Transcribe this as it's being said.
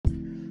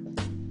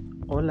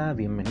Hola,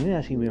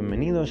 bienvenidas y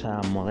bienvenidos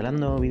a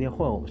Modelando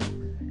Videojuegos,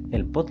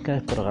 el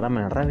podcast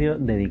programa de radio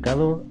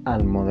dedicado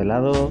al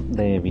modelado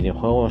de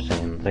videojuegos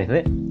en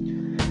 3D.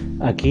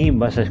 Aquí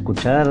vas a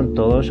escuchar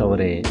todo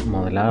sobre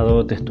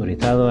modelado,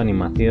 texturizado,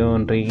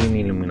 animación, rigging,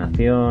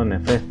 iluminación,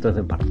 efectos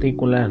de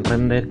partículas,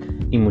 render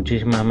y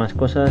muchísimas más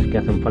cosas que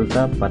hacen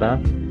falta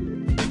para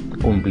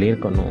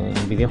cumplir con un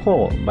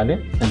videojuego,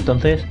 ¿vale?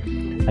 Entonces,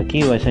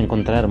 aquí vais a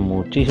encontrar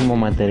muchísimo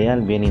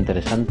material bien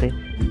interesante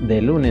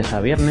de lunes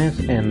a viernes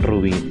en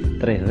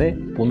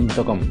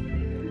ruby3d.com.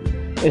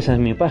 Esa es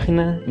mi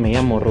página, me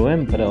llamo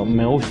Rubén, pero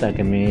me gusta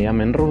que me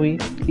llamen Ruby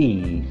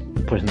y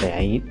pues de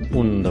ahí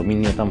un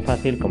dominio tan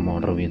fácil como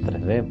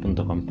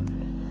ruby3d.com.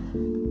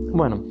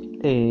 Bueno,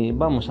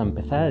 vamos a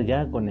empezar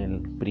ya con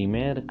el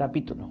primer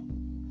capítulo.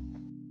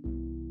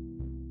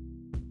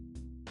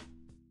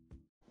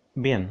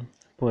 Bien,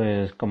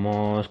 pues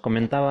como os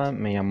comentaba,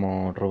 me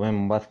llamo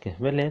Rubén Vázquez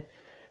Vélez,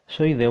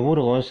 soy de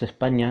Burgos,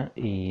 España,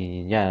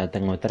 y ya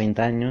tengo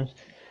 30 años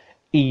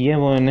y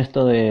llevo en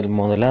esto del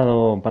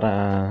modelado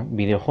para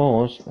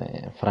videojuegos.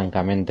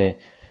 Francamente,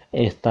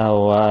 he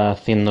estado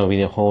haciendo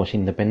videojuegos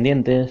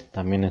independientes,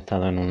 también he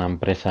estado en una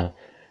empresa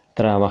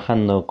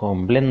trabajando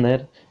con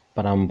Blender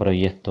para un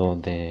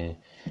proyecto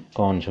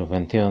con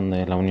subvención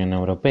de la Unión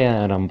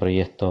Europea, era un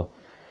proyecto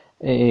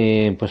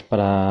pues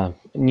para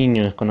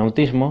niños con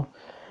autismo.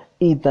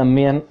 Y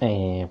también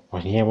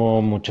pues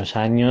llevo muchos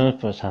años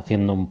pues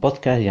haciendo un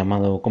podcast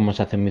llamado Cómo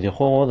se hace un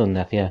videojuego, donde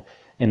hacía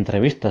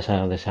entrevistas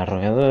a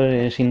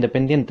desarrolladores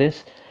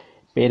independientes,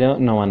 pero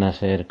no van a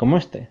ser como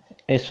este.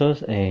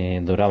 Esos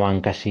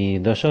duraban casi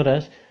 2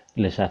 horas,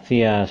 les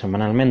hacía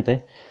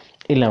semanalmente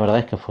y la verdad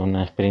es que fue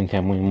una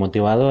experiencia muy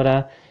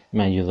motivadora,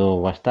 me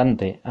ayudó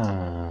bastante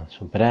a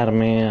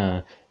superarme,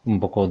 a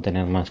un poco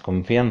tener más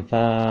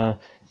confianza,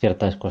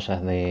 ciertas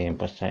cosas de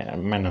pues ser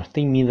menos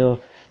tímido,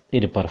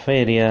 ir por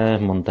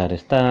ferias, montar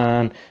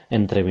stand,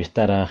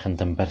 entrevistar a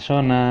gente en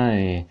persona,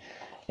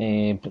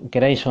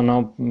 queráis o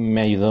no,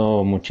 me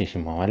ayudó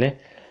muchísimo, ¿vale?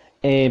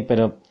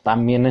 Pero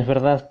también es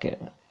verdad que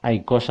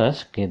hay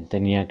cosas que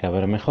tenía que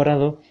haber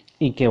mejorado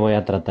y que voy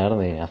a tratar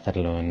de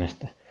hacerlo en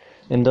este.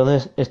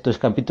 Entonces, estos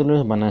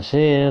capítulos van a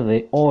ser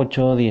de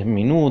 8 o 10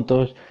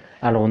 minutos,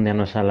 algún día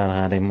nos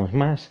alargaremos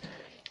más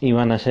y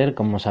van a ser,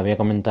 como os había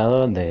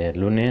comentado, de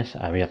lunes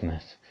a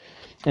viernes.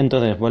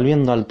 Entonces,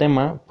 volviendo al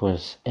tema,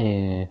 pues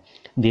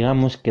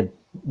digamos que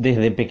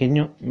desde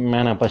pequeño me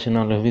han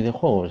apasionado los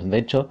videojuegos. De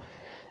hecho,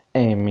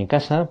 en mi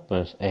casa,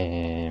 pues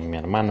mi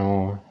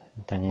hermano,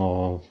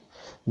 tengo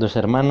dos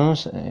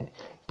hermanos,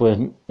 pues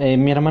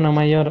mi hermano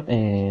mayor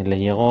le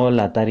llegó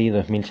la Atari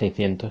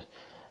 2600.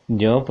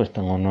 Yo pues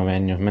tengo 9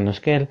 años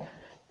menos que él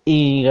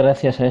y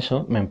gracias a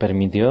eso me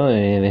permitió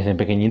desde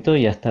pequeñito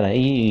ya estar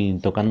ahí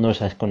tocando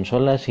esas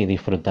consolas y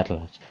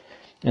disfrutarlas.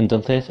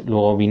 Entonces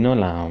luego vino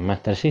la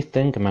Master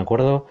System, que me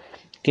acuerdo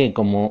que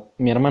como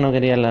mi hermano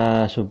quería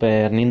la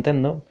Super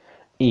Nintendo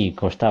y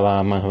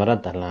costaba más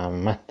barata la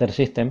Master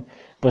System,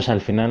 pues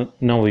al final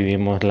no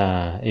vivimos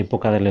la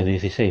época de los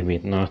 16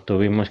 bits, nos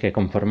tuvimos que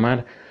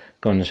conformar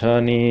con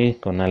Sony,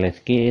 con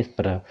Alex Kidd,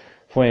 pero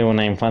fue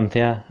una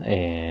infancia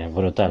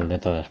brutal de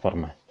todas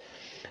formas.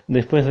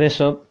 Después de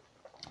eso,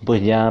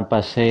 pues ya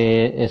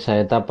pasé esa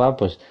etapa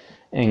pues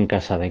en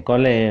casa de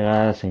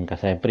colegas, en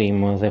casa de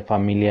primos, de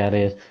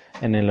familiares,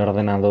 en el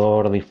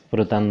ordenador,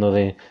 disfrutando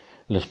de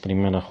los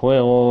primeros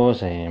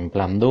juegos, en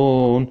plan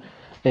Doom,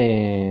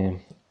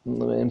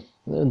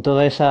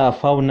 toda esa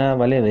fauna,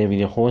 ¿vale? De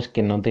videojuegos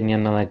que no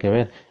tenían nada que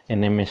ver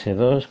en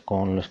MS2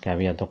 con los que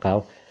había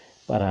tocado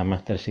para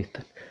Master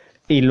System.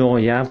 Y luego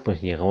ya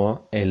pues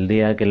llegó el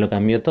día que lo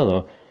cambió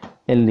todo.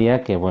 El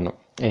día que, bueno,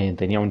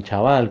 tenía un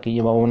chaval que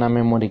llevaba una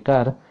memory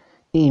card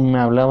y me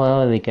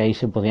hablaba de que ahí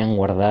se podían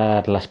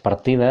guardar las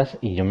partidas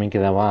y yo me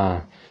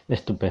quedaba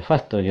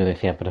estupefacto. Yo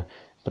decía, pero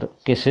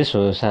 ¿qué es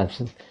eso? O sea,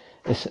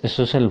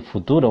 eso es el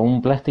futuro,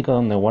 un plástico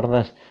donde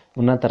guardas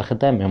una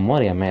tarjeta de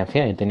memoria, me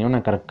decía, y tenía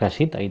una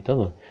carcasita y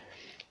todo.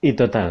 Y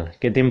total,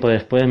 qué tiempo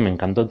después me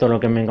encantó todo lo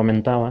que me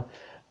comentaba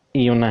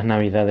y unas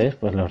navidades,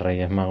 pues los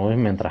Reyes Magos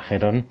me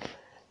trajeron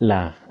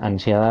la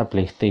ansiada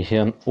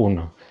PlayStation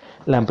 1,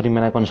 la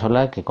primera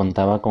consola que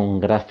contaba con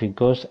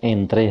gráficos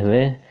en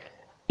 3D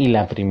y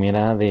la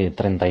primera de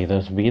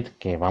 32 bits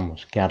que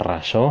vamos, que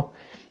arrasó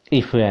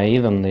y fue ahí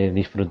donde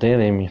disfruté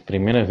de mis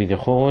primeros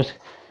videojuegos,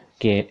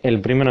 que el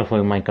primero fue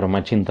el Micro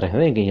Machine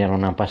 3D, que ya era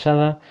una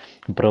pasada,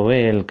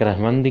 probé el Crash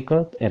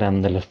Bandicoot,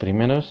 eran de los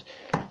primeros,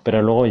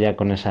 pero luego ya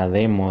con esa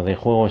demo de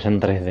juegos en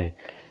 3D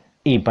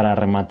y para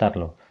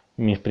rematarlo,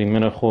 mis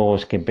primeros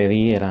juegos que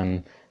pedí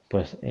eran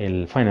pues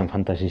el Final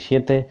Fantasy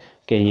VII,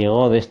 que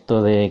llegó de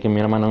esto de que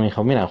mi hermano me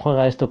dijo, mira,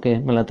 juega esto que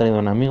me lo ha traído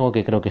un amigo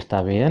que creo que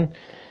está bien.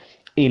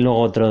 Y luego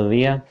otro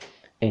día,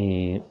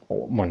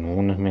 bueno,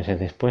 unos meses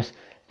después,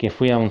 que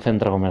fui a un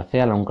centro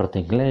comercial, a un Corte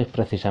Inglés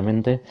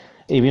precisamente,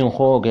 y vi un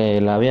juego que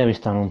lo había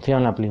visto anunciado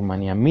en la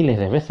Playmanía miles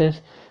de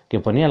veces,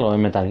 que ponía algo de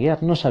Metal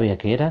Gear, no sabía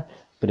qué era,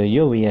 pero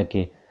yo veía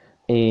que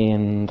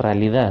en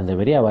realidad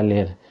debería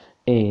valer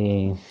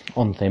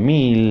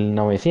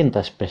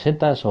 11.900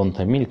 pesetas o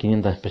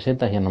 11.500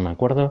 pesetas, ya no me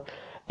acuerdo,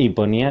 y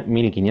ponía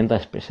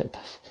 1500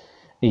 pesetas.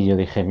 Y yo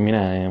dije,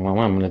 mira,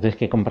 mamá, me lo tienes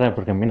que comprar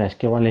porque mira, es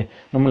que vale,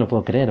 no me lo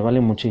puedo creer,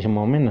 vale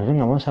muchísimo menos,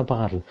 venga, vamos a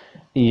pagarlo.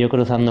 Y yo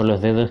cruzando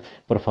los dedos,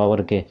 por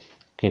favor, que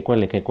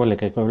cuele, que cuele,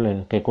 que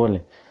cuele, que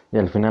cuele. Y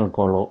al final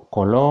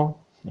coló,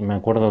 y me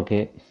acuerdo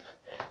que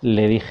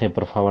le dije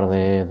por favor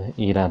de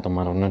ir a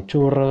tomar unos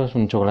churros,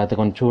 un chocolate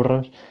con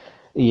churros,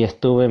 y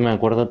estuve, me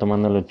acuerdo,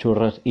 tomando los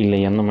churros y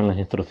leyéndome las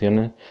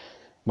instrucciones,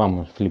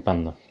 vamos,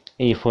 flipando.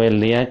 Y fue el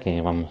día que,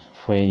 vamos,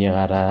 fue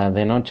llegar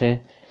de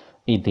noche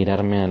y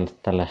tirarme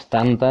hasta las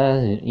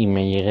tantas y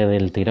me llegué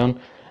del tirón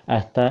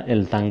hasta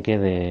el tanque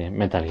de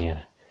Metal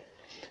Gear.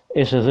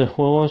 Esos dos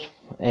juegos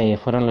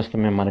fueron los que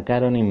me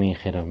marcaron y me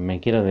dijeron, me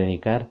quiero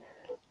dedicar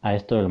a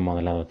esto del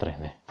modelado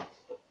 3D.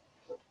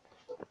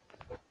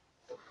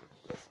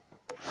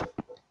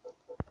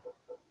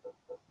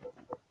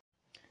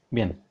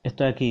 Bien,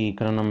 estoy aquí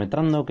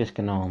cronometrando, que es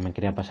que no me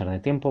quería pasar de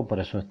tiempo, por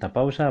eso esta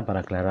pausa,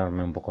 para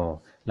aclararme un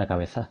poco la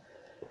cabeza.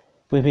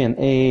 Pues bien,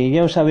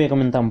 ya os había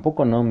comentado un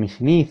poco, ¿no?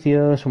 Mis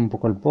inicios, un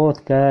poco el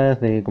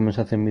podcast, de cómo se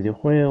hacen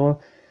videojuegos,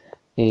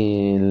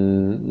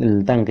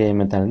 el tanque de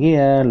Metal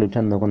Gear,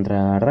 luchando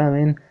contra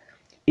Raven,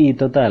 y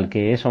total,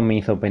 que eso me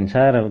hizo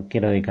pensar,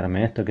 quiero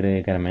dedicarme a esto, quiero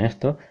dedicarme a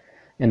esto.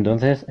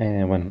 Entonces,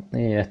 bueno,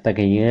 hasta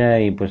que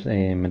llegué y pues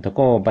me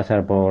tocó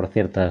pasar por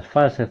ciertas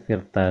fases,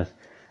 ciertas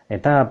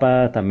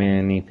etapas,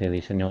 también hice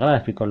diseño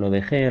gráfico, lo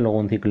dejé, luego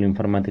un ciclo de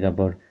informática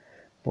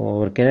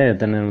por querer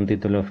tener un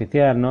título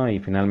oficial, ¿no? Y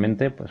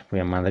finalmente pues fui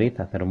a Madrid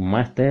a hacer un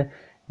máster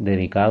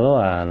dedicado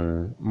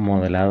al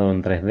modelado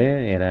en 3D,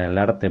 era el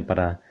arte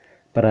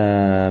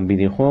para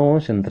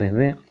videojuegos en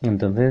 3D.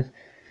 Entonces,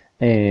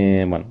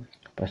 bueno,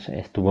 pues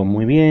estuvo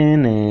muy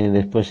bien.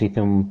 Después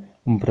hice un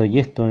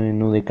proyecto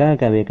en UDK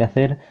que había que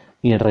hacer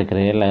y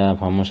recreé la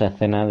famosa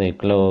escena de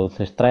Cloud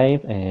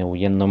Strife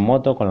huyendo en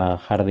moto con la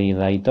Harley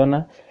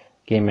Daytona,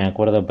 que me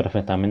acuerdo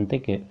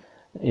perfectamente que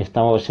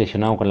estaba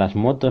obsesionado con las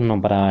motos,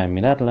 no paraba de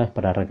mirarlas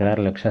para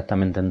recrearlo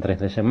exactamente en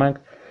 3ds Max.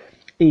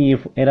 Y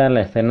era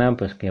la escena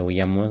pues que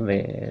huíamos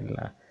del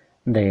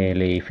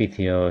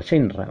edificio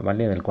Shinra,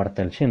 ¿vale? Del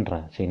cuartel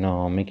Shinra, si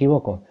no me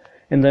equivoco.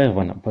 Entonces,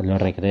 bueno, pues lo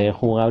recreé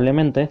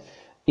jugablemente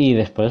y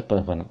después,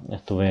 pues bueno,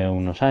 estuve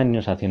unos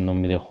años haciendo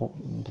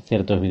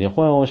ciertos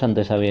videojuegos.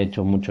 Antes había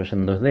hecho muchos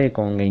en 2D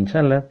con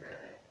GameSalad,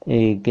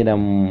 que era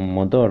un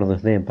motor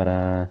 2D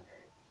para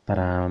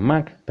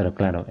Mac, pero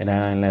claro,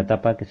 era en la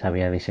etapa que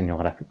sabía diseño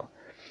gráfico.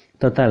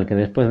 Total, que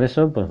después de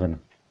eso, pues bueno,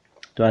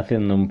 estuve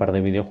haciendo un par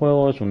de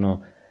videojuegos,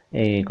 uno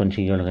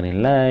consiguió el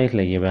Green Light,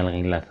 le llevé al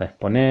Green Light a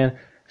exponer,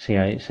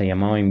 se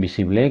llamaba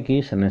Invisible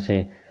X, en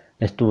ese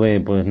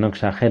estuve, pues no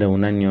exagero,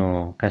 un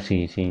año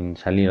casi sin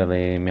salir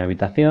de mi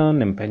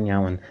habitación,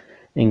 empeñado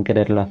en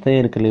quererlo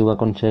hacer, que lo iba a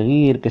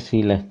conseguir, que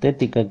si la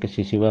estética, que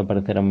si se iba a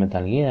parecer a un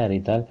Metal Gear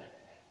y tal.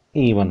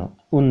 Y bueno,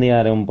 un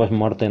día haré un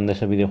post-mortem de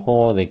ese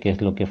videojuego, de qué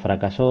es lo que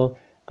fracasó,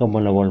 cómo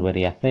lo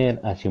volvería a hacer,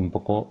 así un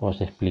poco os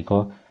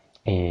explico,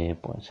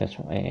 pues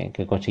eso,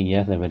 qué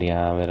cosillas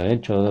debería haber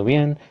hecho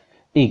bien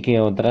y qué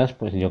otras,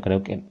 pues yo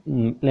creo que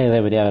le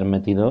debería haber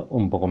metido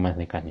un poco más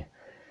de caña.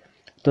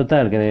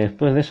 Total, que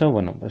después de eso,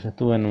 bueno, pues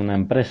estuve en una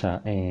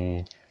empresa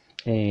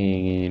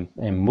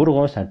en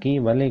Burgos, aquí,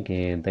 ¿vale?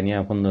 Que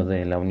tenía fondos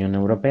de la Unión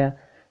Europea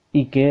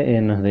y que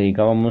nos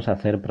dedicábamos a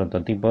hacer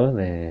prototipos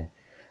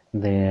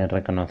de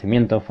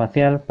reconocimiento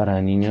facial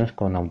para niños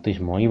con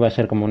autismo. Iba a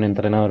ser como un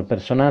entrenador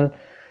personal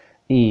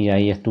y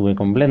ahí estuve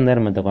con Blender,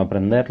 me tocó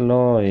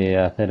aprenderlo,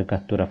 hacer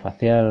captura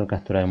facial,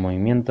 captura de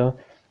movimiento.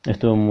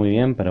 Estuvo muy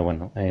bien, pero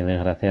bueno,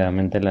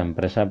 desgraciadamente la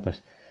empresa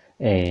pues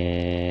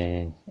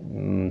se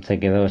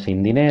quedó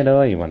sin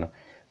dinero y bueno,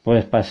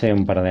 pues pasé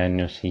un par de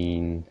años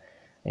sin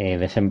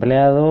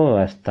desempleado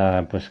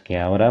hasta pues que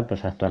ahora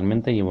pues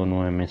actualmente llevo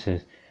 9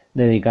 meses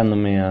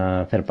dedicándome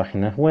a hacer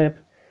páginas web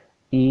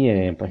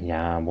y pues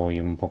ya voy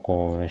un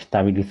poco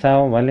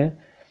estabilizado, ¿vale?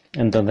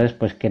 Entonces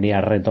pues quería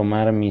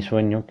retomar mi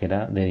sueño que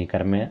era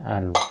dedicarme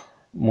al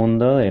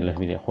mundo de los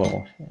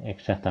videojuegos,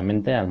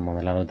 exactamente al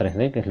modelado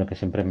 3D, que es lo que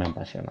siempre me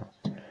apasiona.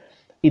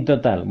 Y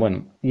total,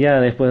 bueno, ya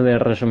después de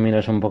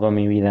resumiros un poco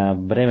mi vida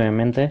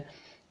brevemente,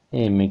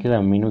 me queda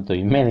un minuto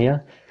y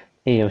medio.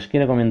 Os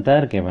quiero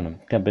comentar que, bueno,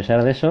 que a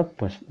pesar de eso,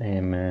 pues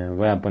me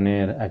voy a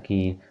poner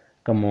aquí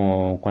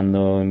como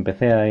cuando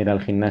empecé a ir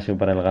al gimnasio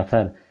para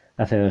adelgazar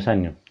hace 2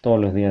 años,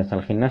 todos los días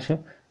al gimnasio,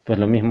 pues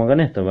lo mismo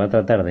con esto, voy a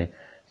tratar de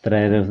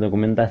traeros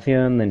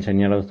documentación, de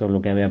enseñaros todo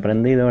lo que había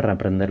aprendido,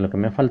 reaprender lo que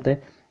me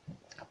falte,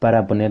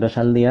 para poneros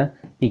al día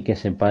y que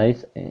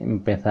sepáis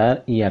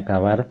empezar y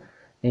acabar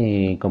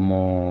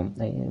como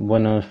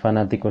buenos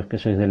fanáticos que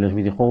sois de los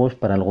videojuegos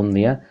para algún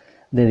día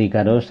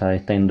dedicaros a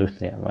esta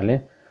industria,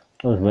 ¿vale?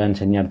 Os voy a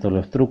enseñar todos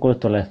los trucos,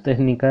 todas las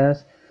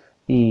técnicas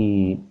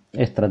y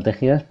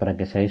estrategias para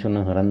que seáis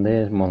unos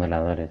grandes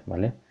modeladores,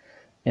 ¿vale?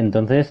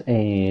 Entonces,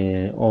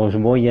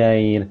 os voy a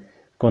ir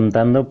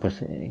contando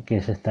pues qué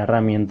es esta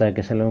herramienta,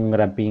 qué es el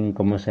unwrapping,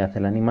 cómo se hace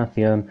la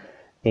animación,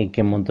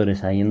 qué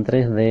motores hay en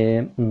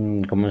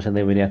 3D, cómo se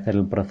debería hacer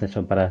el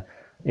proceso para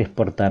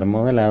exportar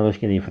modelados,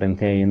 qué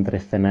diferencia hay entre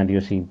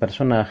escenarios y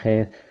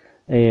personajes,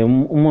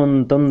 un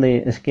montón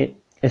de... Es que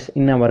es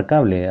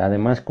inabarcable.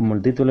 Además, como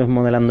el título es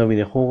modelando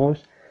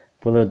videojuegos,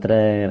 puedo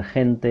traer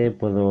gente,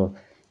 puedo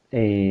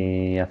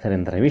hacer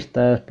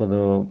entrevistas,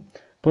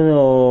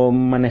 puedo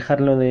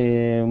manejarlo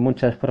de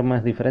muchas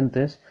formas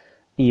diferentes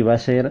y va a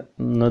ser,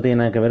 no tiene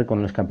nada que ver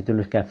con los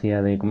capítulos que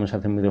hacía de cómo se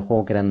hace un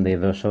videojuego, que eran de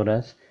 2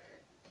 horas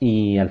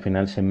y al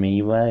final se me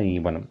iba y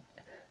bueno,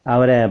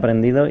 ahora he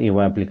aprendido y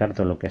voy a aplicar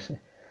todo lo que sé.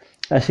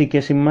 Así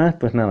que sin más,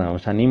 pues nada,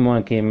 os animo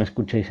a que me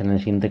escuchéis en el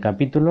siguiente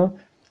capítulo,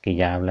 que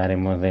ya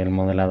hablaremos del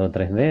modelado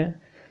 3D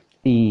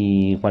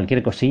y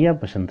cualquier cosilla,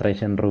 pues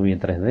entráis en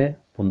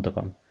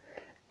ruby3d.com.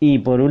 Y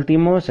por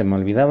último, se me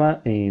olvidaba,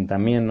 y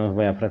también os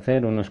voy a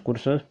ofrecer unos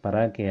cursos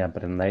para que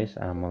aprendáis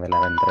a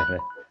modelar en 3D.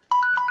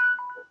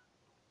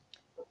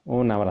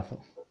 Un abrazo.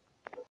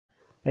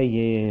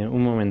 Hey,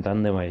 un momento, ¿a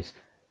dónde vais?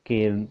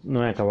 Que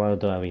no he acabado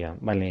todavía.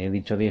 Vale, he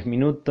dicho 10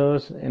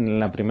 minutos. En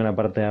la primera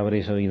parte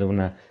habréis oído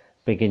una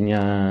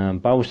pequeña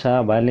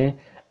pausa, ¿vale?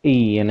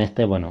 Y en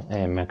este, bueno,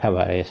 me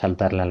acaba de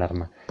saltar la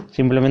alarma.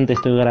 Simplemente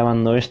estoy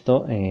grabando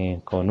esto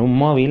con un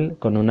móvil,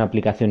 con una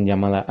aplicación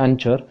llamada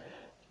Anchor,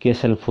 que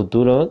es el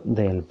futuro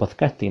del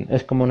podcasting.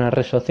 Es como una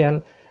red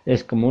social,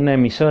 es como una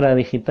emisora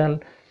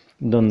digital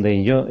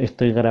donde yo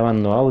estoy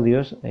grabando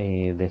audios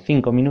de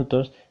 5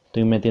 minutos,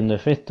 estoy metiendo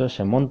efectos,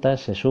 se monta,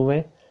 se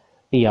sube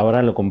y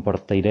ahora lo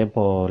compartiré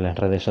por las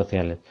redes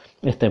sociales.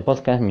 Este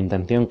podcast, mi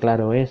intención,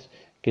 claro, es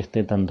que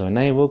esté tanto en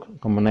iBook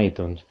como en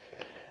iTunes.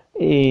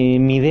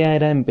 Mi idea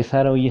era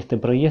empezar hoy este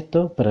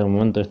proyecto, pero de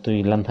momento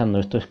estoy lanzando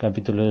estos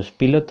capítulos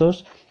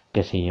pilotos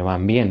que si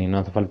llevan bien y no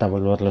hace falta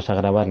volverlos a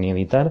grabar ni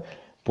editar,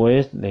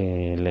 pues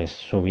les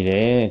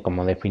subiré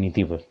como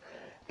definitivos.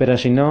 Pero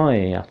si no,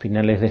 a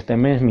finales de este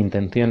mes mi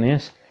intención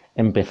es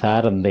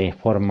empezar de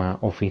forma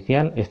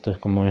oficial, esto es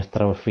como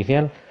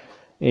extraoficial,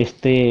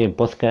 este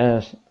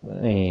podcast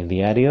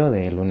diario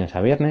de lunes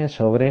a viernes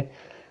sobre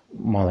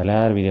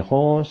modelar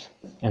videojuegos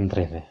en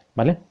 3D,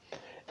 ¿vale?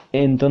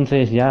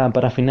 Entonces ya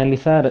para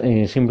finalizar,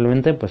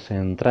 simplemente pues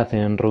entrad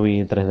en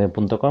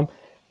ruby3d.com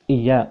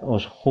y ya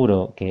os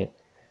juro que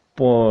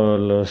por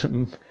los,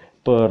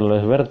 por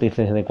los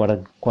vértices de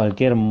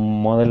cualquier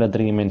modelo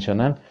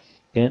tridimensional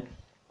que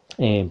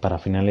para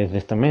finales de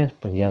este mes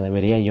pues ya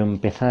debería yo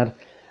empezar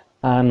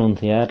a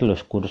anunciar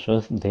los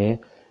cursos de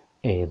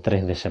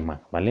 3D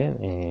Semana, ¿vale?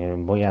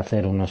 Voy a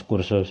hacer unos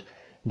cursos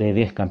de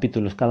 10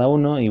 capítulos cada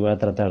uno y voy a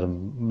tratar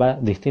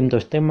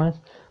distintos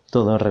temas,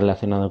 todo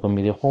relacionado con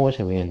videojuegos,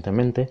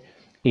 evidentemente,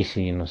 y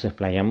si nos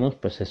explayamos,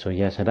 pues eso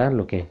ya será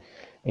lo que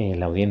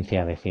la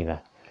audiencia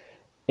decida.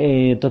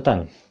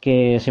 Total,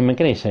 que si me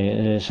queréis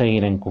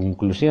seguir en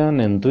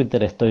conclusión, en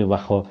Twitter estoy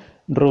bajo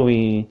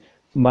Ruby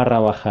barra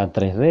baja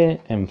 3D,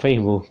 en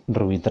Facebook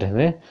Ruby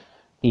 3D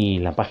y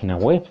la página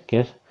web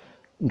que es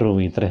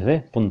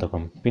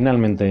ruby3d.com.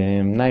 Finalmente,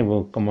 en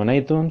iBook como en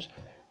iTunes,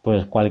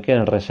 pues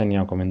cualquier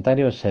reseña o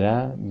comentario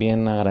será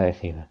bien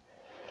agradecida.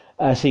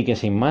 Así que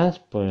sin más,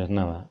 pues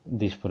nada,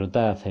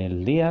 disfrutad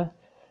el día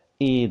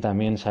y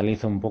también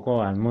salid un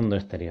poco al mundo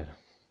exterior.